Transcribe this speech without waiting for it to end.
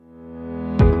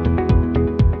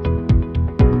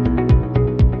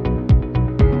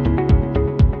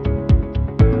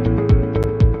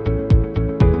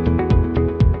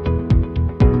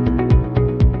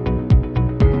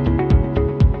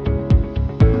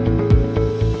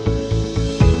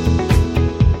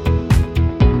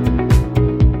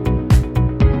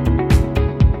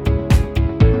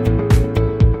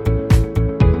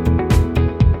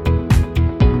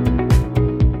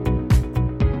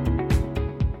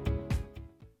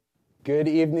Good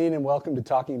evening and welcome to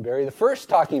Talking Barrie, the first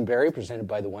Talking Barrie presented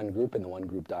by The One Group and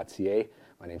theonegroup.ca.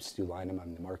 My name's Stu Lynham.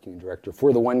 I'm the marketing director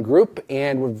for The One Group,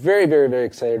 and we're very, very, very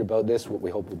excited about this, what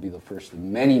we hope will be the first of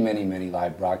many, many, many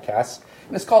live broadcasts.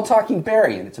 And it's called Talking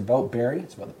Barrie, and it's about Barrie,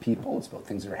 it's about the people, it's about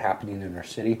things that are happening in our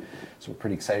city. So we're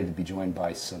pretty excited to be joined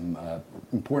by some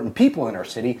important people in our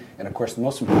city, and of course the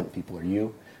most important people are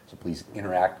you. So please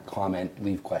interact, comment,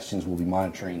 leave questions. We'll be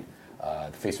monitoring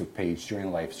the Facebook page during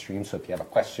the live stream. So if you have a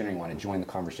question or you want to join the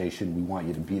conversation, we want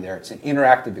you to be there. It's an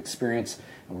interactive experience,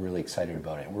 and we're really excited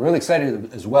about it. We're really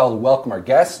excited as well to welcome our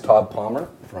guest, Todd Palmer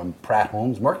from Pratt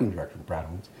Homes, marketing director for Pratt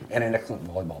Homes, and an excellent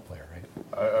volleyball player, right?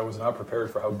 I was not prepared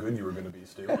for how good you were going to be,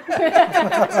 Stu.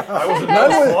 I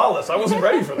was flawless. I wasn't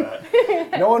ready for that.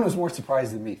 No one was more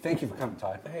surprised than me. Thank you for coming,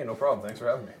 Todd. Hey, no problem. Thanks for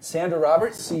having me. Sandra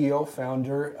Roberts, CEO,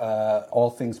 founder, all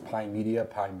things Pie Media,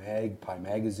 Pie Mag, Pie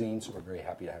Magazine. So we're very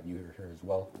happy to have you here as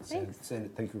well. Thanks.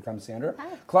 Thank you for coming, Sandra.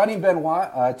 Hi. Claudine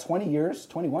Benoit,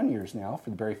 21 years now for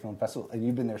the Barrie Film Festival, and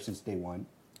you've been there since day one.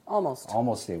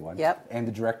 Almost day one. Yep. And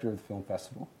the director of the film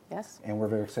festival. Yes. And we're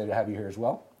very excited to have you here as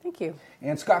well. Thank you.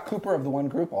 And Scott Cooper of The One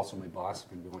Group, also my boss,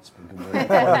 been good work.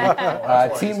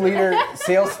 Team leader,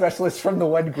 sales specialist from The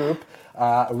One Group,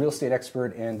 a real estate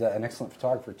expert, and an excellent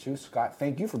photographer too. Scott,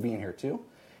 thank you for being here too.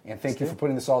 And thank you for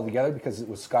putting this all together, because it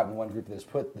was Scott and The One Group that has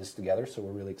put this together, so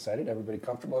we're really excited. Everybody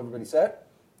comfortable? Everybody set?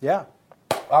 Yeah.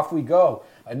 Off we go.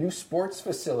 A new sports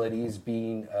facility is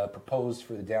being proposed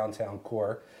for the downtown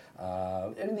core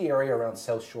in the area around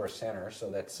South Shore Center.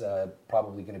 So that's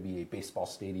probably going to be a baseball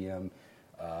stadium,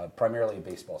 primarily a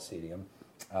baseball stadium.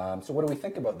 So what do we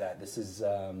think about that? This is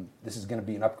going to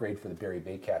be an upgrade for the Barrie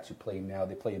Baycats, who play now.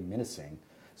 They play in Minising,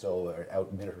 so out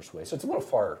in Midhurst Way. So it's a little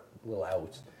far, a little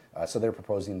out. So they're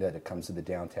proposing that it comes to the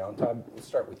downtown. Todd, let's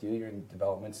start with you. You're in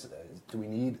developments. Do we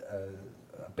need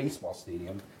a baseball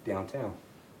stadium downtown?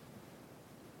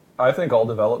 I think all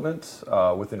development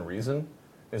within reason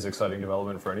is exciting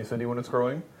development for any city when it's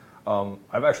growing.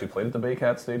 I've actually played at the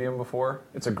Baycat Stadium before.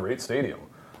 It's a great stadium.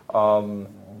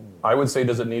 I would say,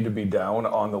 does it need to be down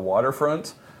on the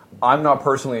waterfront? I'm not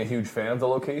personally a huge fan of the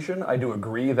location. I do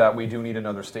agree that we do need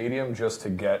another stadium just to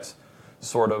get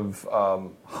sort of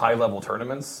high-level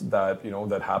tournaments that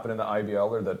that happen in the IBL,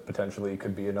 or that potentially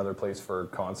could be another place for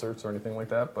concerts or anything like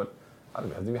that. But I don't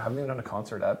know, have you done a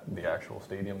concert at the actual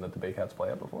stadium that the Baycats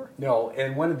play at before? No,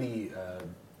 and one of the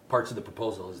parts of the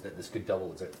proposal is that this could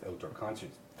double as an outdoor concert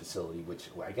facility, which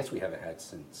I guess we haven't had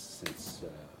since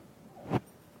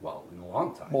in a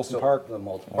long time. Molson Park.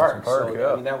 Molson Park, so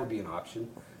yeah. I mean, that would be an option.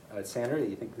 Sandra, do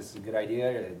you think this is a good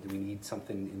idea? Do we need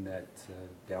something in that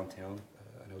downtown,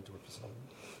 an outdoor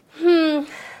facility?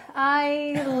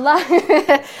 I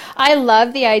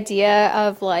love the idea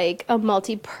of like a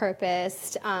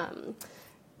multi-purposed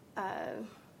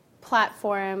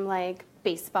platform like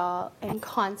baseball and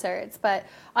concerts, but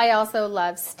I also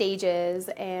love stages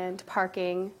and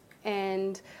parking.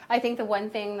 And I think the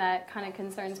one thing that kind of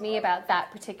concerns me about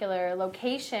that particular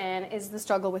location is the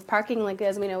struggle with parking. Like,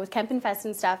 as we know, with Kempenfest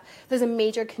and stuff, there's a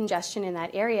major congestion in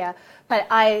that area. But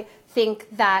I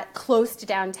think that close to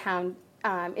downtown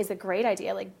is a great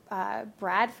idea. Like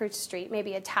Bradford Street,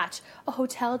 maybe attach a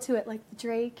hotel to it, like the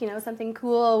Drake, something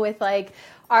cool with like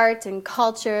art and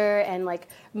culture and like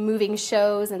moving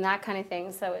shows and that kind of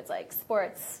thing. So it's like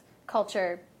sports,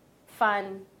 culture,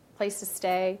 fun, place to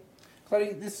stay.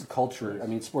 Claudia, this is culture. I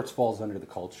mean, sports falls under the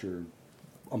culture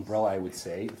umbrella, I would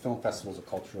say. The film festival is a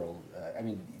cultural.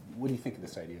 What do you think of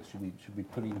this idea? Should we be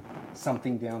putting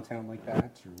something downtown like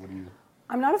that, or what do you?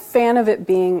 I'm not a fan of it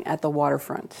being at the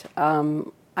waterfront.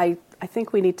 I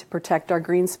think we need to protect our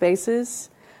green spaces.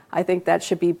 I think that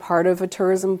should be part of a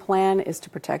tourism plan, is to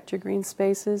protect your green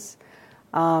spaces.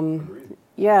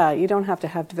 Yeah, you don't have to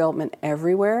have development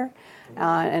everywhere,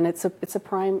 and it's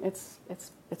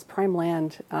prime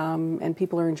land, and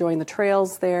people are enjoying the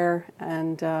trails there,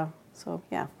 and so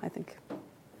yeah, I think.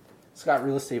 Scott,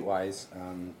 real estate wise,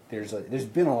 there's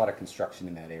been a lot of construction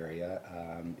in that area.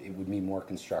 It would mean more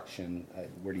construction.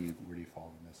 Where do you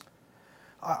fall in this?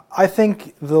 I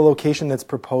think the location that's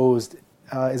proposed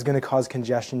is going to cause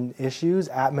congestion issues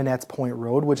at Manette's Point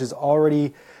Road, which is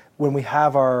already, when we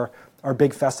have our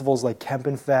big festivals like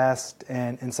Kempenfest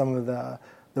and some of the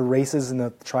races and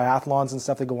the triathlons and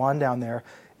stuff that go on down there,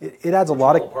 it adds a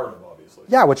lot of. Part of, obviously.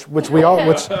 Yeah, which we all,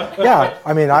 yeah.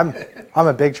 I mean, I'm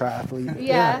a big triathlete.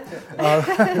 Yeah.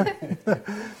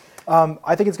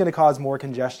 I think it's going to cause more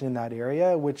congestion in that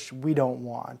area, which we don't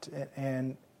want,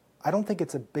 and I don't think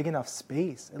it's a big enough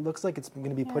space. It looks like it's going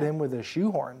to be put in with a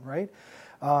shoehorn, right?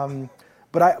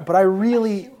 But I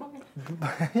really,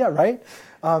 Yeah, right?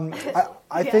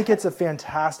 I think it's a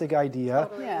fantastic idea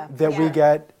Totally. Yeah. that we Yeah.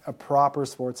 get a proper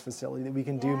sports facility that we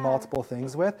can do Yeah. multiple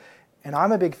things with. And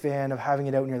I'm a big fan of having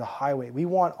it out near the highway. We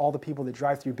want all the people that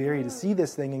drive through Barrie to see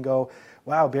this thing and go,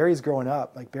 wow, Barrie's growing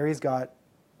up. Like, Barrie's got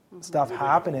stuff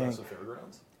happening. That's the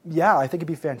fairgrounds. Yeah, I think it'd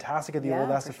be fantastic at the Yeah, Old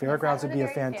Leicester for sure. Fairgrounds. Is Would be a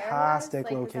that where the Barrie Fair was? fantastic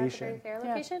Like, was that the location. Barrie Fair Yeah.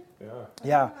 location? Yeah.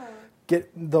 Yeah.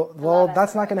 love That's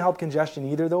Esther not going Road. to help congestion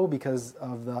either, though, because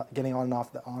of the getting on and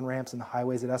off the on ramps and the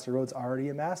highways at Esther Road's already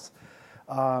a mess.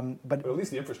 But But at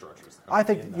least the infrastructure is. I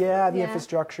think, in that. yeah, the Yeah.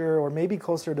 infrastructure, or maybe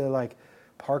closer to like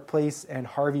Park Place and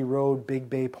Harvey Road, Big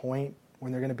Bay Point,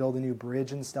 when they're going to build a new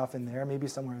bridge and stuff in there. Maybe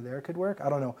somewhere there could work. I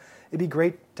don't know. It'd be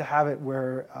great to have it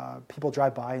where people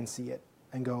drive by and see it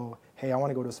and go, hey, I want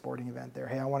to go to a sporting event there.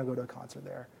 Hey, I want to go to a concert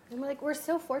there. And we're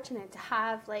so fortunate to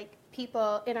have like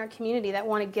people in our community that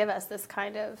want to give us this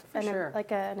kind of sure.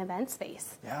 an event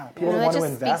space. Yeah, You people know, that that want to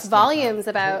just invest. speaks volumes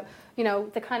about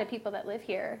the kind of people that live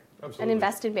here Absolutely. and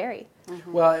invest in Barrie.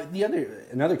 Well,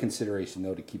 another consideration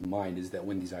though to keep in mind is that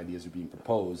when these ideas are being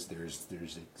proposed, there's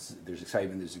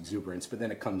excitement, there's exuberance, but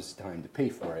then it comes time to pay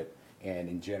for it. And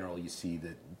in general, you see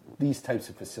that these types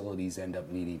of facilities end up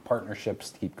needing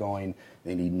partnerships to keep going.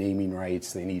 They need naming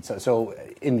rights. They need so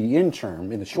in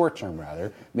the short term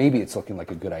rather, maybe it's looking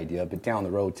like a good idea. But down the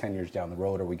road, 10 years down the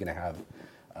road, are we going to have?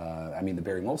 The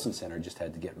Barrie Molson Center just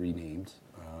had to get renamed,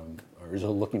 or is it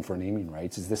looking for naming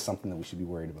rights? Is this something that we should be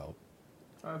worried about?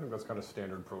 I think that's kind of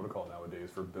standard protocol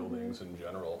nowadays for buildings in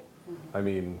general. I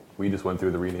mean, we just went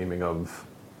through the renaming of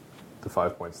the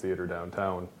Five Points Theatre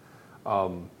downtown.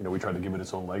 We tried to give it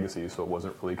its own legacy, so it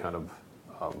wasn't really kind of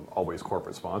always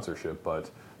corporate sponsorship. But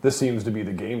this seems to be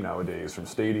the game nowadays, from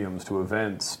stadiums to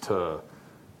events to,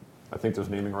 I think there's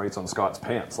naming rights on Scott's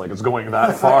pants. Like, it's going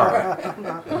that far.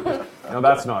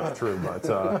 That's not true, but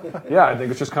I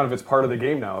think it's just kind of, it's part of the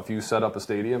game now. If you set up a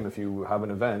stadium, if you have an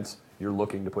event, you're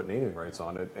looking to put naming rights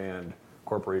on it, and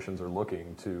corporations are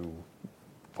looking to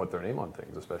put their name on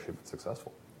things, especially if it's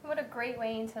successful. What a great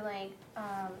way to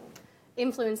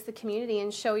influence the community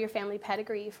and show your family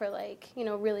pedigree for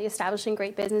really establishing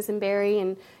great business in Barrie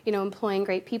and employing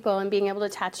great people and being able to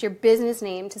attach your business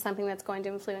name to something that's going to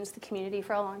influence the community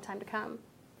for a long time to come.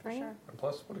 Right? Sure. And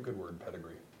plus, what a good word,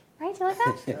 pedigree. Right? Do you like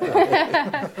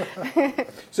that?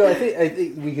 So I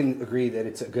think we can agree that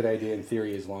it's a good idea in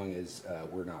theory, as long as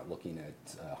we're not looking at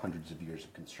hundreds of years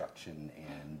of construction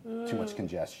and too much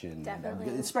congestion,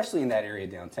 Definitely. especially in that area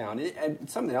downtown. And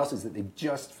something else is that they've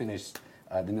just finished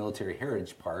the Military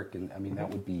Heritage Park, and I mean that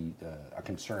would be a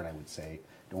concern. I would say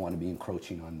don't want to be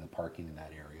encroaching on the parking in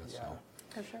that area. So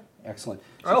For sure. excellent.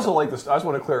 I also like this. I just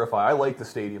want to clarify. I like the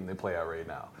stadium they play at right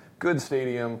now. Good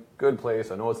stadium, good place.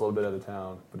 I know it's a little bit out of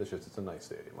town, but it's a nice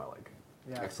stadium. I like it.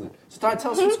 Yeah. Excellent. So Todd,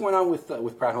 tell us what's going on with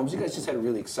Pratt Homes. You guys just had a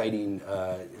really exciting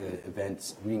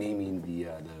event renaming the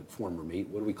former mate.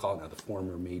 What do we call it now? The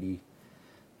former matey.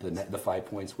 The 5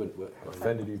 points. What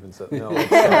Offended even said no.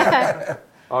 It's,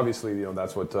 obviously,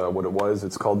 that's what it was.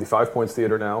 It's called the 5 Points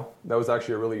Theater now. That was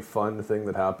actually a really fun thing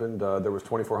that happened. There was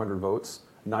 2,400 votes.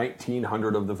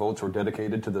 1,900 of the votes were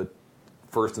dedicated to the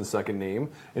first and second name,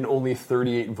 and only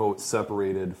 38 votes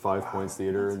separated 5 Points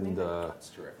Theater and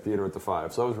Theater at the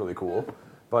Five. So that was really cool.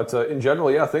 But in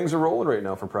general, things are rolling right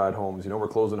now for Pratt Homes. We're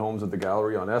closing homes at the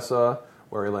Gallery on Essa,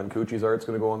 where Len Cucci's art's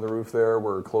going to go on the roof there.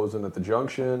 We're closing at the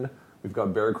Junction. We've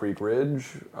got Bear Creek Ridge,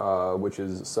 which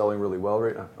is selling really well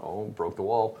right now. Oh, broke the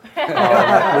wall.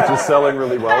 Which is selling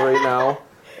really well right now.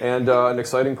 And an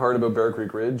exciting part about Bear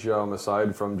Creek Ridge,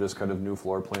 aside from just kind of new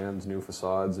floor plans, new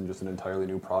facades, and just an entirely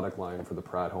new product line for the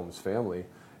Pratt Homes family,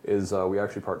 is we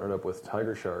actually partnered up with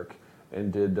Tiger Shark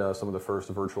and did some of the first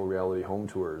virtual reality home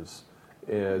tours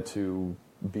to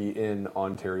be in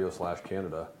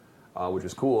Ontario/Canada. Which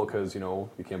is cool because you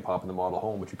can't pop in the model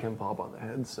home, but you can pop on the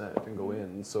headset and go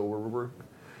in. So we're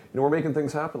making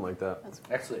things happen like that.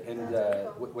 Excellent. And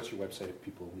what's your website if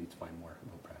people need to find more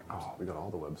about Pratt Homes? Oh, we got all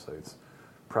the websites: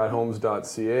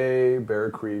 PrattHomes.ca,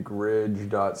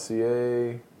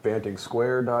 BearCreekRidge.ca,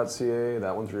 BantingSquare.ca.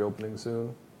 That one's reopening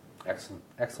soon. Excellent.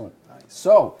 Nice.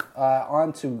 So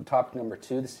on to topic number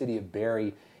 2. The city of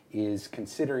Barrie is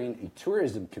considering a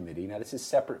tourism committee. Now this is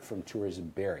separate from Tourism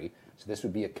Barrie. So this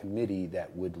would be a committee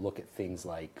that would look at things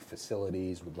like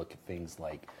facilities, would look at things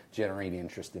like generating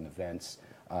interest in events.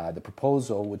 The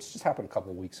proposal, which just happened a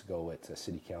couple of weeks ago at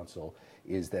City Council,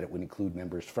 is that it would include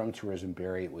members from Tourism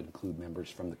Barrie, it would include members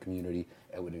from the community,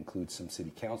 it would include some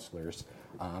city councillors.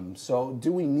 So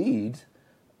do we need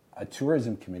a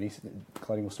tourism committee?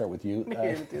 Claudia, we'll start with you. Do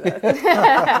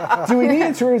we need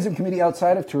a tourism committee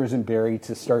outside of Tourism Barrie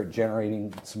to start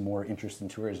generating some more interest in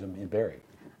tourism in Barrie?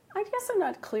 I guess I'm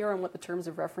not clear on what the terms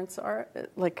of reference are.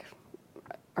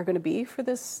 are going to be for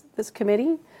this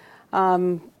committee.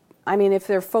 I mean, if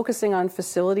they're focusing on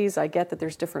facilities, I get that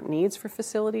there's different needs for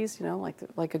facilities. You know,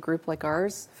 like a group like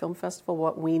ours, Film Festival,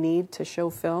 what we need to show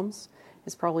films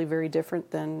is probably very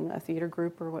different than a theater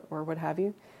group or what have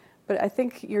you. But I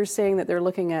think you're saying that they're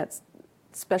looking at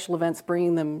special events,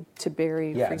 bringing them to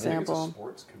Barrie, for example. I think it's a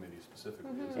sports committee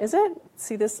specifically. Mm-hmm. Is it?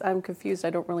 See, this, I'm confused. I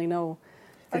don't really know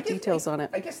the details on it.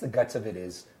 I guess the guts of it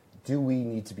is, do we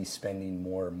need to be spending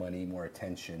more money, more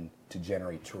attention to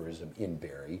generate tourism in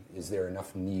Barrie? Is there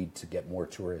enough need to get more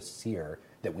tourists here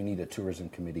that we need a tourism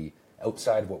committee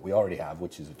outside of what we already have,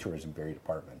 which is a Tourism Barrie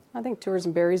department? I think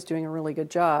Tourism Barrie is doing a really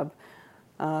good job.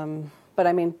 But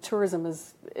I mean, tourism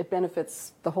it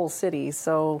benefits the whole city.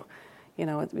 So, you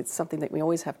know, it's something that we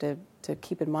always have to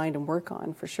keep in mind and work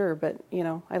on for sure. But, you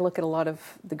know, I look at a lot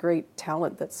of the great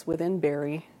talent that's within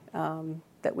Barrie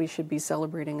that we should be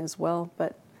celebrating as well.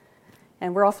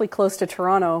 And we're awfully close to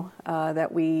Toronto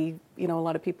that we, you know, a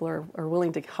lot of people are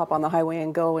willing to hop on the highway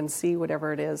and go and see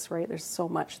whatever it is, right? There's so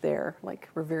much there. Like,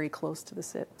 we're very close to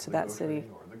that city.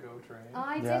 Or the GO train. Oh,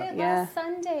 I did it last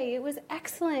Sunday. It was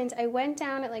excellent. I went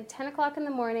down at like 10 o'clock in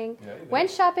the morning, went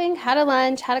shopping, had a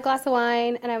lunch, had a glass of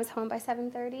wine, and I was home by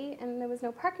 7:30, and there was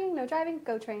no parking, no driving,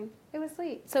 GO train. It was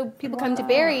sweet. So people come to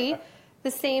Barrie,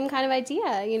 the same kind of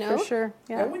idea, you know? For sure,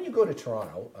 yeah. And when you go to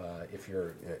Toronto, if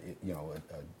you're, you know,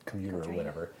 a commuter or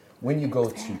whatever, when you go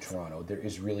to Toronto, there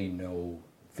is really no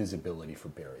visibility for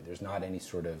Barrie. There's not any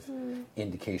sort of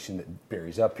indication that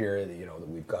Barrie's up here. That, you know, that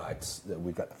we've got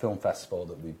the film festival,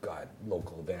 that we've got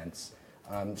local events.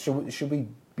 Should we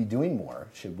be doing more?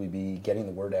 Should we be getting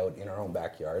the word out in our own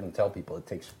backyard and tell people it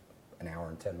takes an hour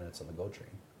and 10 minutes on the GO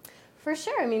train? For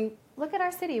sure. I mean, look at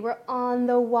our city. We're on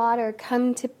the water.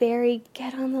 Come to Barrie,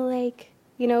 get on the lake.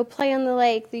 You know, play on the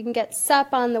lake. You can get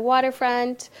sup on the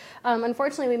waterfront.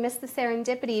 Unfortunately, we missed the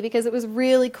serendipity because it was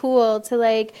really cool to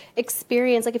like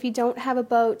experience, like if you don't have a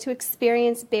boat, to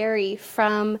experience Barrie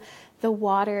from the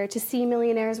water, to see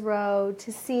Millionaires Road,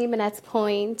 to see Manette's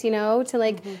Point, you know, to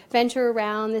like venture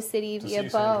around the city via boat. To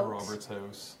see Senator Roberts'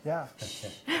 house. Yeah.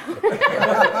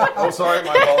 Oh, sorry,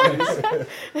 my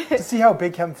apologies. To see how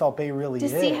big Kempfelt Bay really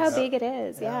is. To see how big it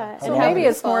is, yeah. So maybe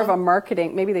it's more of a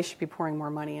marketing, maybe they should be pouring more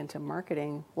money into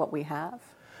marketing what we have.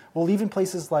 Well, even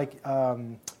places like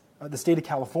the state of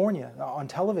California on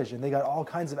television, they got all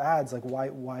kinds of ads like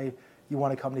why you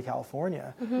want to come to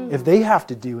California. If they have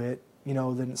to do it, you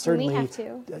know, then certainly,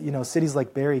 you know, cities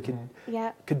like Barrie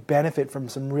could benefit from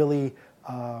some really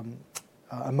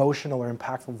emotional or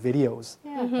impactful videos,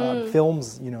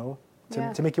 films, you know,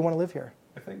 to make you want to live here.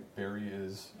 I think Barrie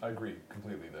I agree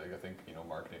completely. I think, you know,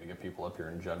 marketing to get people up here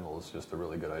in general is just a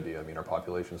really good idea. I mean, our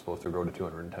population is supposed to grow to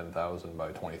 210,000 by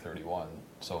 2031,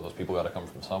 so those people got to come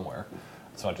from somewhere.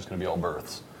 It's not just going to be all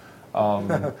births.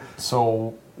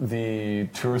 So the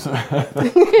tourism...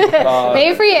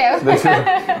 Made for you.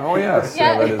 Oh, yes.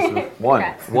 Yeah, that is one.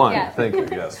 One. Yeah. Thank you.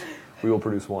 Yes. We will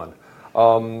produce one.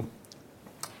 I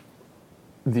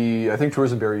think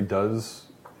Tourism Barrie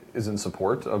is in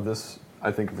support of this.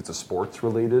 I think if it's a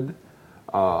sports-related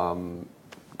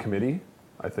committee,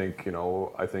 I think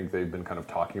they've been kind of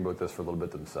talking about this for a little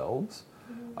bit themselves,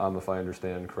 if I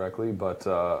understand correctly. But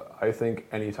I think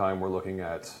anytime we're looking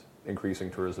at increasing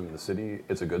tourism in the city,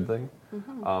 it's a good thing.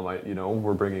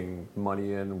 We're bringing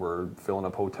money in, we're filling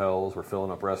up hotels, we're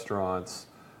filling up restaurants,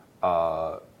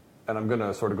 and I'm going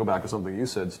to sort of go back to something you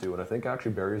said, Stu, and I think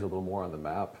actually Barrie's a little more on the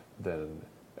map than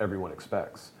everyone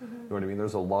expects. You know what I mean?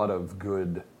 There's a lot of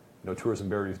good, you know, Tourism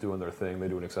Barrie's doing their thing, they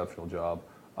do an exceptional job.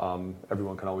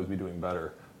 Everyone can always be doing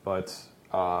better, but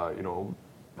you know,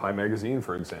 Pie Magazine,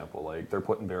 for example, like they're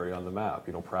putting Barrie on the map.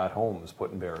 You know, Pratt Homes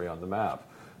putting Barrie on the map.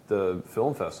 The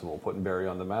film festival putting Barrie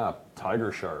on the map.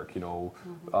 Tiger Shark, you know,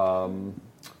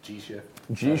 G-Shift,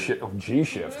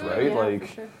 right? Yeah, like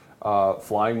for sure.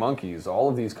 Flying Monkeys. All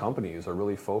of these companies are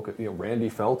really focused. You know, Randy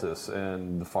Feltus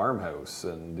and the Farmhouse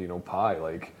and, you know, Pie.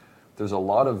 Like, there's a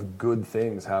lot of good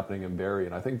things happening in Barrie,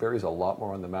 and I think Barrie's a lot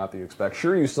more on the map than you expect.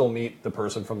 Sure, you still meet the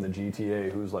person from the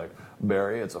GTA who's like,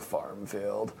 Barrie, it's a farm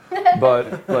field.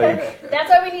 But, like... That's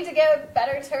why we need to get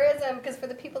better tourism, because for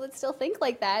the people that still think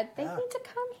like that, they need to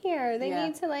come here. They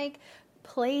need to, like,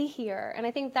 play here. And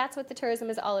I think that's what the tourism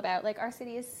is all about. Like, our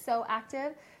city is so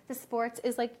active. The sports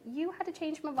is like, you had to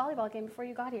change from a volleyball game before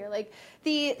you got here. Like,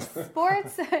 the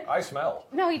sports... I smell.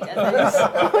 No, he doesn't.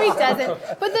 No, he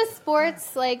doesn't. But the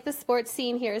sports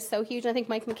scene here is so huge. And I think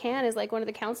Mike McCann is like one of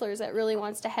the counselors that really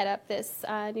wants to head up this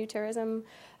new tourism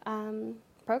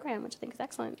program, which I think is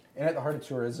excellent. And at the heart of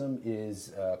tourism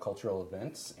is cultural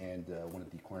events, and one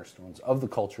of the cornerstones of the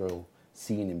cultural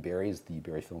scene in Barrie is the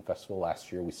Barrie Film Festival.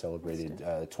 Last year we celebrated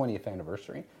the 20th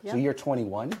anniversary. Yeah. So you're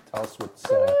 21. Tell us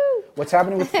what's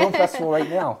happening with the film festival right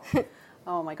now.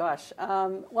 Oh my gosh.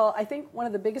 Well, I think one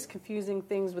of the biggest confusing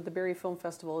things with the Barrie Film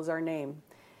Festival is our name.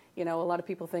 You know, a lot of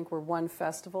people think we're one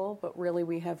festival, but really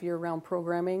we have year-round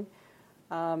programming.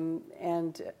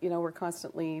 And, you know, we're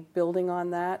constantly building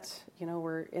on that. You know,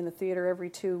 we're in the theater every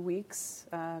 2 weeks,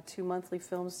 2 monthly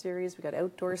film series. We've got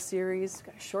outdoor series, we've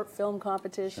got a short film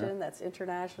competition that's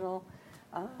international,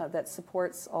 that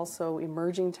supports also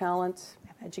emerging talent,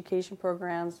 education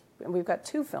programs, and we've got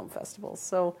 2 film festivals.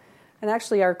 So, and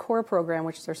actually our core program,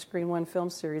 which is our Screen One film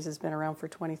series, has been around for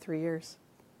 23 years.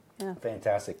 Yeah.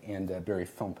 Fantastic. And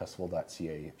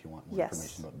barriefilmfestival.ca if you want more Yes.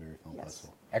 information about the Barrie Film Yes.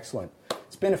 Festival. Excellent.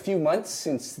 It's been a few months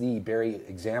since the Barrie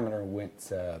Examiner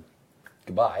went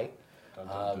goodbye.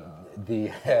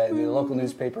 The local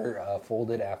newspaper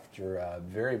folded after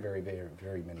very, very, very,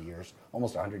 very many years,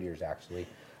 almost 100 years actually.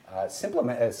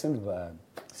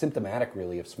 Symptomatic,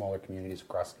 really, of smaller communities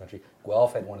across the country.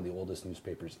 Guelph had one of the oldest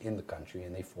newspapers in the country,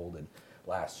 and they folded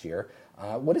last year.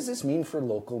 What does this mean for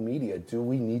local media? Do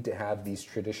we need to have these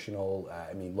traditional,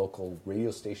 local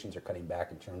radio stations are cutting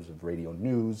back in terms of radio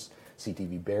news.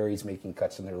 CTV Barrie's making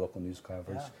cuts in their local news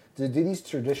coverage. Do these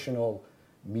traditional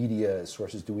media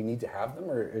sources, do we need to have them,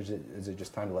 or is it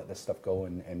just time to let this stuff go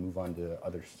and move on to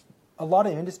others? A lot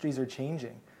of industries are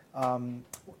changing.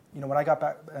 When I got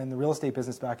back in the real estate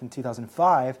business back in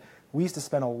 2005, we used to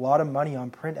spend a lot of money on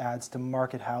print ads to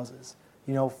market houses.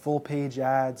 You know, full page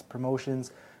ads, promotions.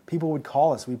 People would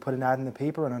call us. We'd put an ad in the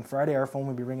paper, and on Friday our phone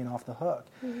would be ringing off the hook.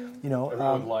 Mm-hmm. You know,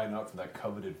 Everyone would line up for that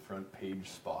coveted front page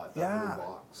spot, that little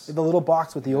box. The little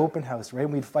box with the open house, right?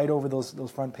 And we'd fight over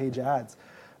those front page ads.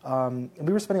 And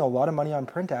we were spending a lot of money on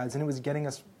print ads, and it was getting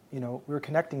us, we were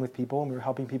connecting with people, and we were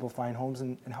helping people find homes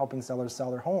and helping sellers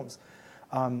sell their homes.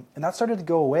 And that started to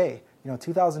go away.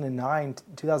 2009,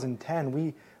 2010,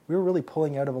 we were really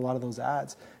pulling out of a lot of those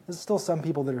ads. There's still some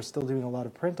people that are still doing a lot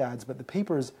of print ads, but the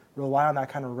papers rely on that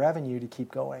kind of revenue to keep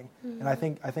going. Mm-hmm. And I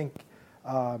think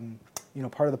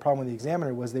part of the problem with the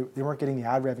Examiner was they weren't getting the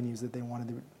ad revenues that they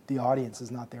wanted. The audience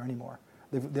is not there anymore.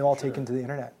 They've all taken to the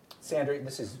internet. Sandra,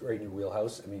 this is right in your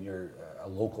wheelhouse. I mean, you're a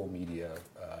local media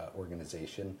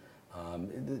organization.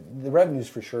 The revenues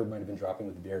for sure might have been dropping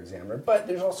with the Barrie Examiner, but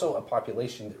there's also a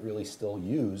population that really still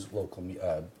use local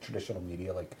traditional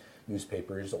media like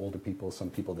newspapers, older people, some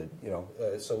people that,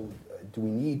 so do we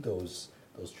need those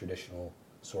traditional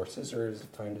sources, or is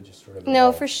it time to just sort of No,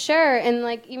 evolve? for sure. And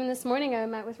like even this morning I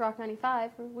met with Rock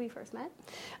 95, where we first met.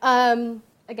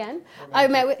 Again, I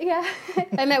met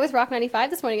with Rock 95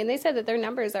 this morning, and they said that their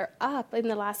numbers are up in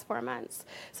the last 4 months.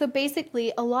 So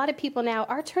basically, a lot of people now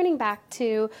are turning back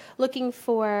to looking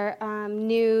for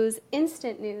news,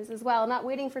 instant news as well, not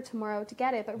waiting for tomorrow to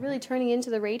get it, but really turning into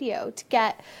the radio to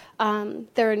get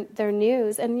their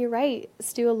news. And you're right,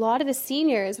 Stu, a lot of the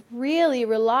seniors really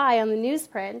rely on the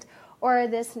newsprint or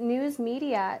this news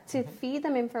media to feed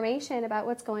them information about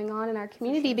what's going on in our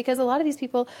community, because a lot of these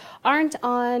people aren't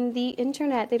on the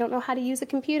internet. They don't know how to use a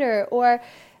computer, or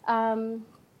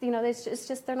it's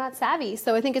just they're not savvy.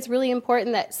 So I think it's really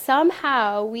important that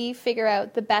somehow we figure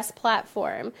out the best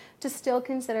platform to still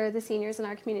consider the seniors in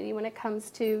our community when it comes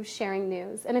to sharing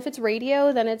news. And if it's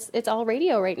radio, then it's all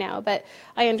radio right now. But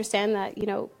I understand that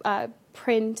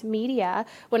print media,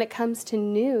 when it comes to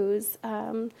news,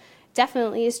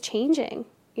 definitely is changing,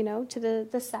 to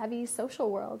the savvy social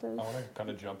world. I want to kind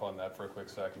of jump on that for a quick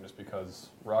second, just because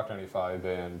Rock 95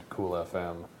 and Cool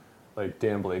FM, like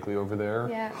Dan Blakely over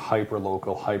there, hyper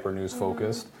local, hyper news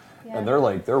focused, and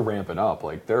they're ramping up,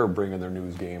 like they're bringing their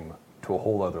news game to a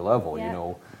whole other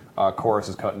level. Chorus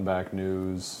is cutting back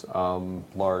news,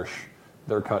 L'Arche,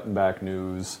 they're cutting back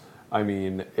news. I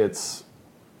mean, it's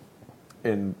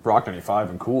in Rock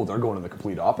 95 and Cool, they're going in the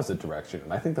complete opposite direction,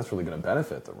 and I think that's really going to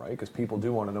benefit them, right? Because people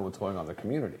do want to know what's going on in the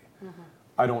community.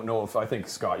 Mm-hmm. I think,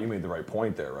 Scott, you made the right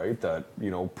point there, right? That,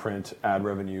 print, ad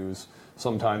revenues,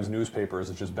 sometimes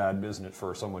newspapers is just bad business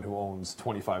for someone who owns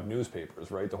 25 newspapers,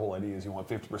 right? The whole idea is you want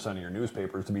 50% of your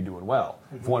newspapers to be doing well.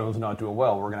 Mm-hmm. If one of them's not doing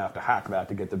well, we're going to have to hack that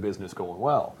to get the business going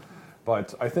well.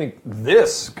 But I think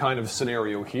this kind of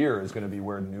scenario here is going to be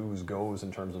where news goes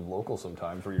in terms of local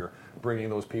sometimes, where you're bringing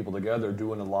those people together,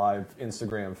 doing a live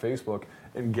Instagram, Facebook,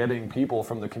 and getting people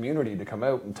from the community to come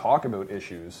out and talk about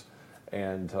issues.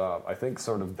 And I think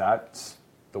sort of that's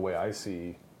the way I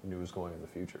see news going in the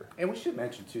future. And we should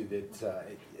mention, too, that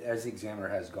as the Examiner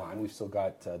has gone, we've still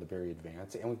got the Barrie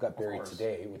Advance, and we've got Barrie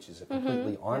Today, which is a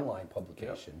completely online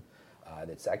publication. Yep.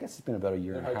 I guess it's been about a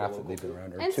year and a half that they've been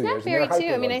around, or and 2 years. And Snap Barrie,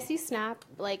 too. I mean, I see Snap,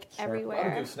 everywhere. I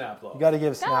would give Snap love. You got to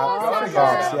give Snap.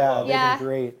 Snap. Yeah, they've been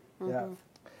great. Mm-hmm.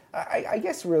 I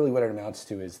guess really what it amounts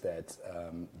to is that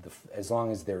as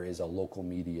long as there is a local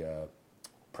media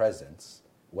presence,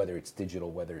 whether it's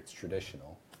digital, whether it's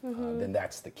traditional, then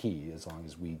that's the key. As long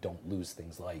as we don't lose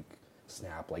things like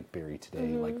Snap, like Barrie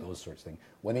Today, like those sorts of things.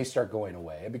 When they start going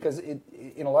away, because in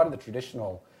a lot of the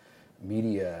traditional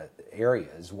media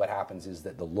areas, what happens is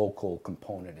that the local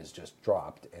component is just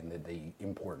dropped, and that they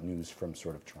import news from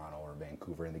sort of Toronto or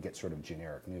Vancouver, and they get sort of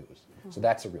generic news. So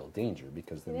that's a real danger,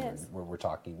 because then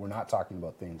we're not talking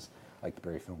about things like the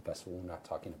Barrie Film Festival. We're not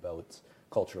talking about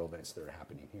cultural events that are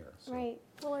happening here. So. Right.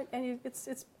 Well, and it's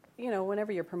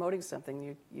whenever you're promoting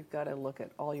something, you've got to look at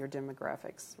all your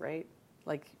demographics, right?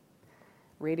 Like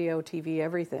radio, TV,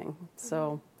 everything.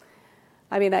 So.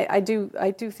 I mean, I do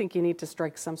think you need to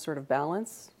strike some sort of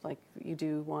balance. Like, you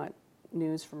do want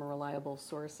news from a reliable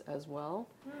source as well.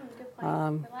 Good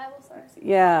point. Reliable source.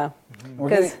 Yeah. We're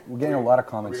getting a lot of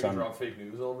comments We're on. gonna drop fake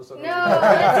news all of a sudden. No, let's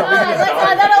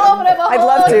not. That'll open up a I'd whole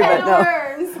love to, can but of no.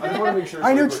 worms. I just want to make sure.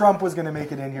 I knew we're- Trump was going to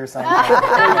make it in here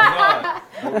sometime.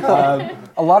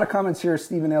 A lot of comments here.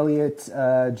 Stephen Elliott,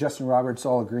 Justin Roberts,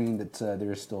 all agreeing that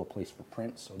there is still a place for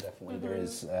print. So definitely there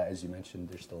is, as you mentioned,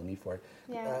 there's still a need for it.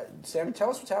 Yeah. Sam, tell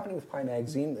us what's happening with Pie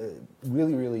Magazine.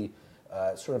 Really, really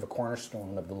sort of a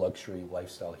cornerstone of the luxury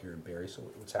lifestyle here in Barrie. So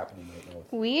what's happening right now?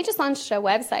 We just launched a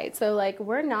website, so like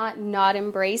we're not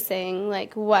embracing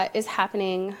like what is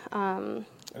happening. And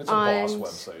it's a boss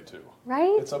website too.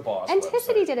 Right? It's a boss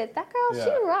Anticity website. did it. That girl, Yeah.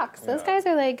 she rocks. Those Yeah. guys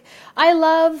are like,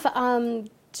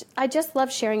 I just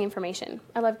love sharing information.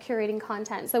 I love curating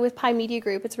content. So with Pie Media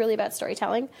Group, it's really about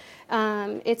storytelling.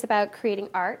 It's about creating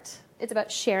art. It's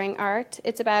about sharing art.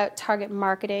 It's about target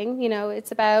marketing.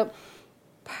 It's about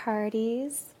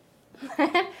parties.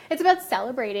 It's about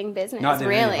celebrating business, Not that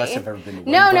really. any of us have ever been to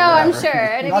one, no, but I'm whatever. sure.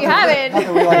 And if Not you that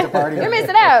haven't, we like to party. you're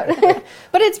missing out.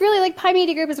 But it's really like Pie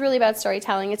Media Group is really about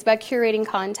storytelling. It's about curating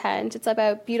content. It's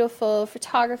about beautiful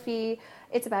photography.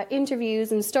 It's about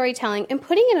interviews and storytelling and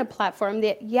putting in a platform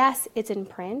that, yes, it's in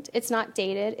print. It's not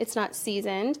dated. It's not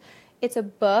seasoned. It's a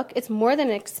book. It's more than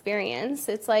an experience.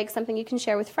 It's like something you can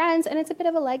share with friends, and it's a bit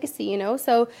of a legacy,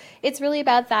 So it's really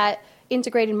about that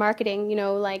integrated marketing,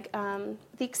 the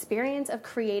experience of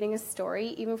creating a story,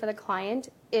 even for the client,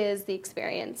 is the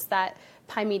experience that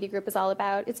Pie Media Group is all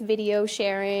about. It's video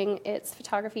sharing, it's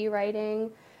photography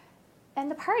writing, and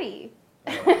the party.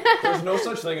 There's no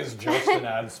such thing as just an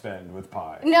ad spend with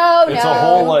Pie. No, It's no. a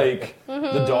whole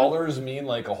the dollars mean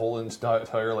like a whole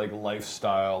entire like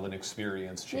lifestyle and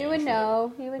experience change. You would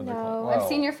know. I've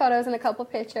seen your photos and a couple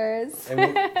pictures.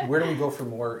 And where do we go for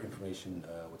more information?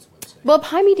 What's the website? Well,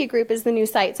 Pie Media Group is the new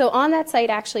site. So on that site,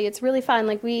 actually, it's really fun.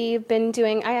 Like we've been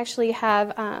doing, I actually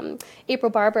have April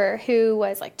Barber, who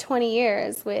was like 20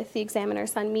 years with the Examiner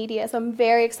Sun Media. So I'm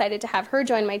very excited to have her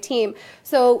join my team.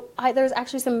 So there's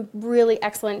actually some really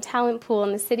excellent talent pool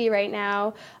in the city right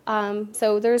now.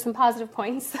 So there's some positive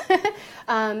points.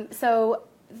 So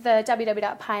the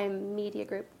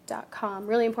www.piemediagroup.com.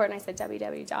 Really important I said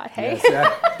www. Hey?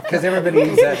 Yes, because everybody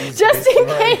uses that these Just days.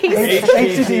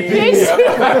 in case.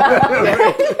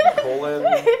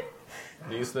 Colon,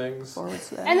 these things.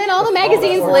 And then all the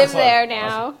magazines live there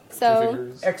now.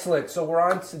 So Excellent. So we're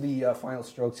on to the final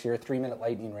strokes here. 3-minute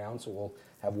lightning round. So we'll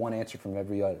have one answer from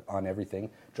on everything.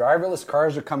 Driverless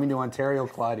cars are coming to Ontario,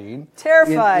 Claudine.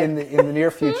 Terrified. In the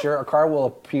near future, a car will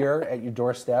appear at your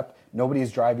doorstep. Nobody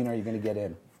is driving. Are you going to get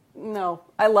in? No,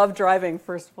 I love driving,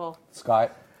 first of all.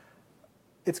 Scott?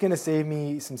 It's going to save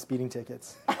me some speeding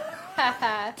tickets.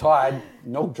 Todd?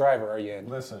 No driver. Are you in?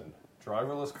 Listen,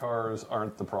 driverless cars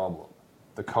aren't the problem.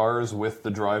 The cars with the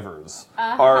drivers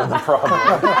are the problem.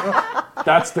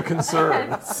 That's the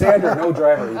concern. Sandra? No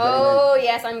driver. Are you getting Oh,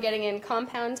 yes, I'm getting in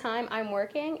compound time. I'm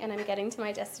working, and I'm getting to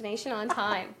my destination on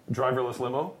time. Driverless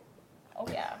limo? Oh,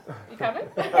 yeah. You coming?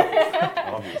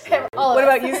 Obviously. What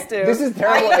about you, Stu? This is a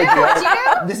terrible Are you?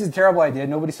 idea. This is a terrible idea.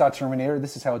 Nobody saw Terminator.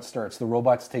 This is how it starts. The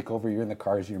robots take over. You're in the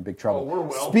cars. You're in big trouble. Oh, we're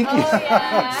well.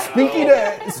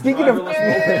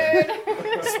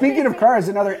 Speaking of cars,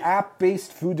 another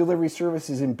app-based food delivery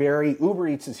services in Barrie. Uber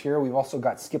Eats is here. We've also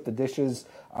got Skip the Dishes.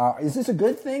 Is this a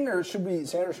good thing, or should we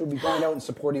be going out and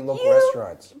supporting local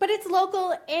restaurants? But it's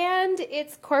local and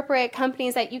it's corporate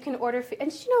companies that you can order.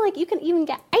 And did you know, like, you can even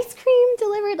get ice cream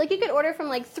delivered? Like, you could order from,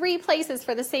 like, 3 places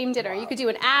for the same dinner. You could do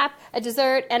an app, a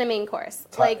dessert, and a main course.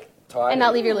 Todd, And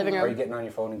not leave your living Are you room. getting on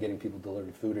your phone and getting people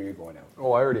delivered food, or are you going out?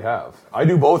 Oh, I already have. I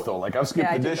do both, though. Like, I've skipped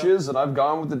Yeah, I the do dishes, and I've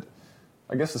gone with the...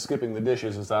 I guess the skipping the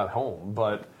dishes is at home,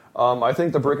 but I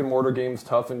think the brick-and-mortar game's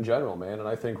tough in general, man, and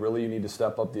I think really you need to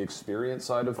step up the experience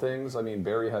side of things. I mean,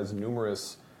 Barrie has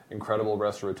numerous incredible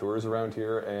restaurateurs around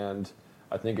here, and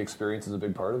I think experience is a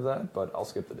big part of that, but I'll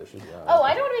skip the dishes. Yeah. Oh,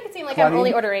 I don't want to make it seem like I'm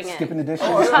only ordering it. Skipping the dishes.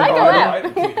 I go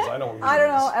out. Please, I don't. I don't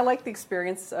know. I like the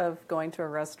experience of going to a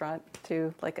restaurant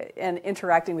too, and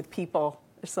interacting with people.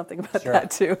 There's something about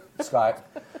that too. Scott.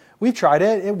 We've tried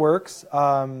it. It works.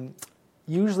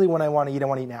 Usually when I want to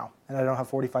eat now. And I don't have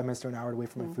 45 minutes to an hour to wait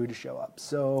for my food to show up.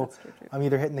 So I'm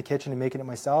either hitting the kitchen and making it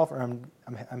myself, or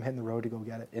I'm hitting the road to go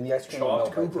get it. And the ice cream will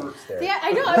melt by the time it's there. Yeah,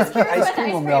 I know. I was curious about the ice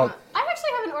will cream. melt. I actually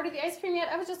haven't ordered the ice cream yet.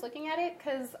 I was just looking at it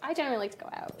because I generally like to go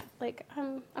out. Like,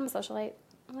 I'm a socialite.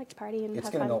 I like to party and It's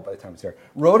have going to fun. melt by the time it's there.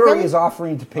 Rotary Really? is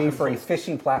offering to pay for a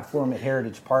fishing platform at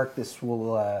Heritage Park. This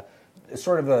will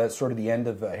sort of the end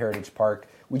of Heritage Park.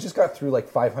 We just got through like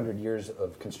 500 years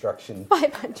of construction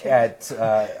 500. at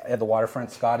the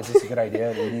waterfront. Scott, is this a good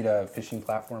idea? We need a fishing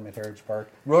platform at Heritage Park.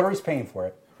 Rotary's paying for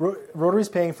it. Rotary's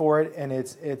paying for it, and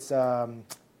it's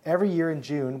every year in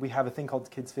June we have a thing called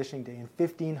Kids Fishing Day, and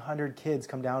 1,500 kids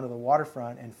come down to the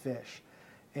waterfront and fish.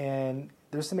 And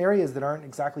there's some areas that aren't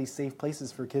exactly safe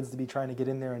places for kids to be trying to get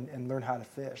in there and learn how to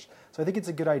fish. So I think it's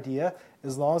a good idea,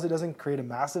 as long as it doesn't create a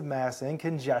massive mess and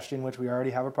congestion, which we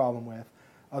already have a problem with.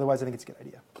 Otherwise, I think it's a good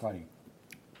idea. Claudia.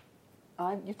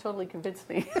 You totally convinced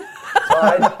me.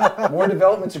 More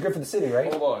developments are good for the city,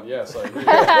 right? Hold on, yes, I agree.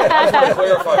 I just want to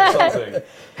clarify something.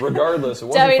 Regardless, it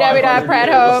wasn't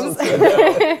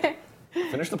 500 years.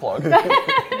 Finish the plug.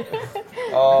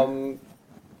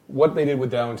 What they did with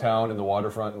downtown and the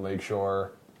waterfront and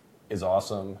Lakeshore is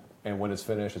awesome, and when it's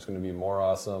finished, it's going to be more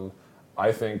awesome.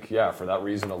 I think, for that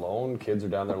reason alone, kids are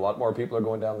down there. A lot more people are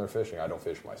going down there fishing. I don't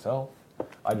fish myself.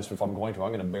 If I'm going to, I'm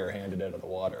going to barehanded out of the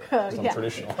water. I'm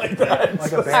traditional like that.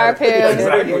 Like a bear. Harpoon.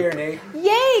 Exactly.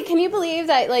 Yay! Can you believe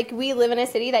that we live in a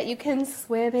city that you can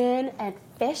swim in and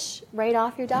fish right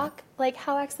off your dock? Like,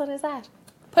 how excellent is that?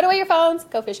 Put away your phones,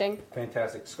 go fishing.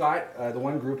 Fantastic. Scott, the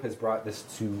One Group has brought this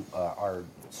to our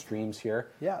streams here.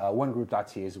 Yeah.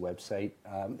 OneGroup.ca is a website.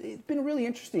 It's been really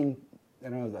interesting, I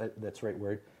don't know that's the right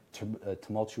word,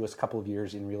 tumultuous couple of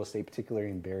years in real estate, particularly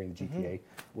in Barrie and the GTA.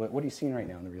 What are you seeing right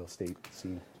now in the real estate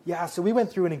scene? Yeah, so we went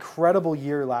through an incredible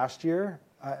year last year,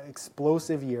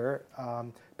 explosive year.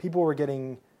 People were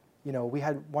getting, we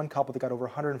had one couple that got over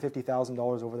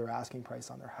 $150,000 over their asking price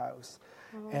on their house.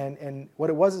 And what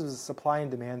it was a supply and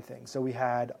demand thing. So we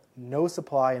had no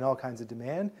supply and all kinds of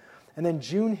demand. And then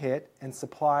June hit and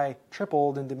supply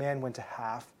tripled and demand went to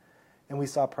half. And we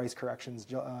saw price corrections.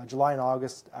 July and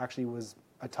August actually was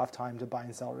a tough time to buy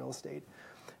and sell real estate.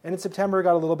 And in September it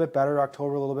got a little bit better,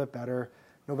 October a little bit better,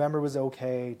 November was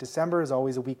okay, December is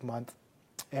always a weak month.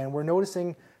 And we're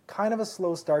noticing kind of a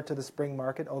slow start to the spring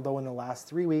market, although in the last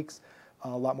 3 weeks, a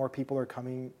lot more people are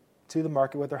coming to the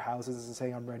market with their houses and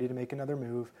saying, I'm ready to make another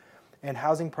move. And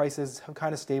housing prices have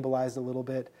kind of stabilized a little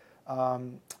bit.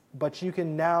 But you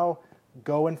can now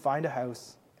go and find a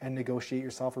house and negotiate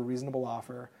yourself a reasonable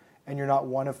offer. And you're not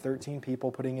one of 13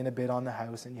 people putting in a bid on the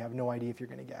house, and you have no idea if you're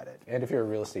going to get it. And if you're a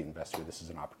real estate investor, this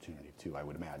is an opportunity too, I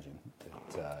would imagine.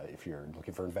 That, if you're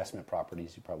looking for investment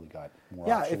properties, you probably got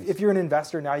more options. Yeah, if you're an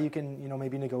investor, now you can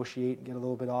maybe negotiate and get a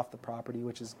little bit off the property,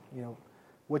 which is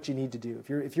what you need to do. If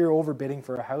you're overbidding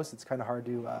for a house, it's kind of hard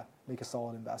to make a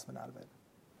solid investment out of it.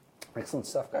 Excellent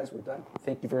stuff, guys. We're done.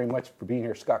 Thank you very much for being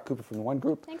here. Scott Cooper from the One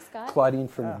Group. Thanks, Scott. Claudine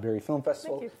from the Barrie Film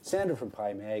Festival. Thank you. Sandra from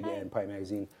Pie Mag and Pie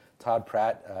Magazine. Todd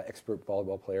Pratt, expert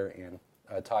volleyball player, and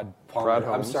Todd Palmer. Pratt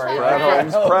Holmes. I'm sorry. Pratt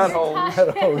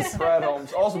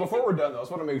Holmes. Also, before we're done, though, I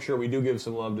just want to make sure we do give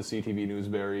some love to CTV News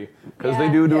Barrie, because they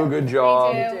do a good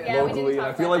job They do. Yeah, we locally, didn't and I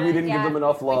talk feel about like we that. didn't give them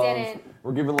enough We love. didn't.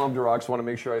 We're giving love to Rock. Just want to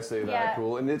make sure I say that. Yeah.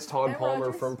 Cool. And it's Todd And Palmer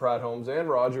Rogers. from Pratt Holmes and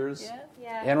Rogers.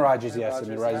 Yeah. And Rogers, yes. Rogers,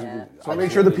 I mean, Rogers. yeah. So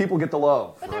make sure the people get the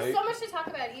love, But right? there's so much to talk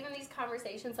about. Even these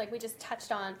conversations, we just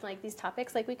touched on, these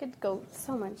topics. We could go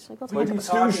so much. We'll talk Like, about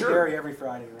Stu, sure. Barrie every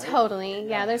Friday, right? Totally.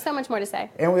 Yeah, there's so much more to say.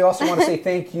 And we also want to say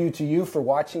thank you to you for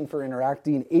watching, for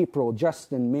interacting. April,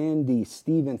 Justin, Mandy,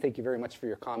 Stephen, thank you very much for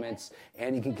your comments.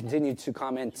 And you can continue to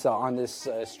comment on this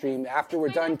stream after we're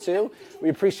done, too. We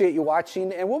appreciate you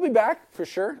watching. And we'll be back, for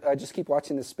sure. Just keep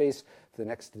watching this space for the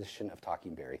next edition of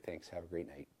Talking Barrie. Thanks. Have a great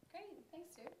night.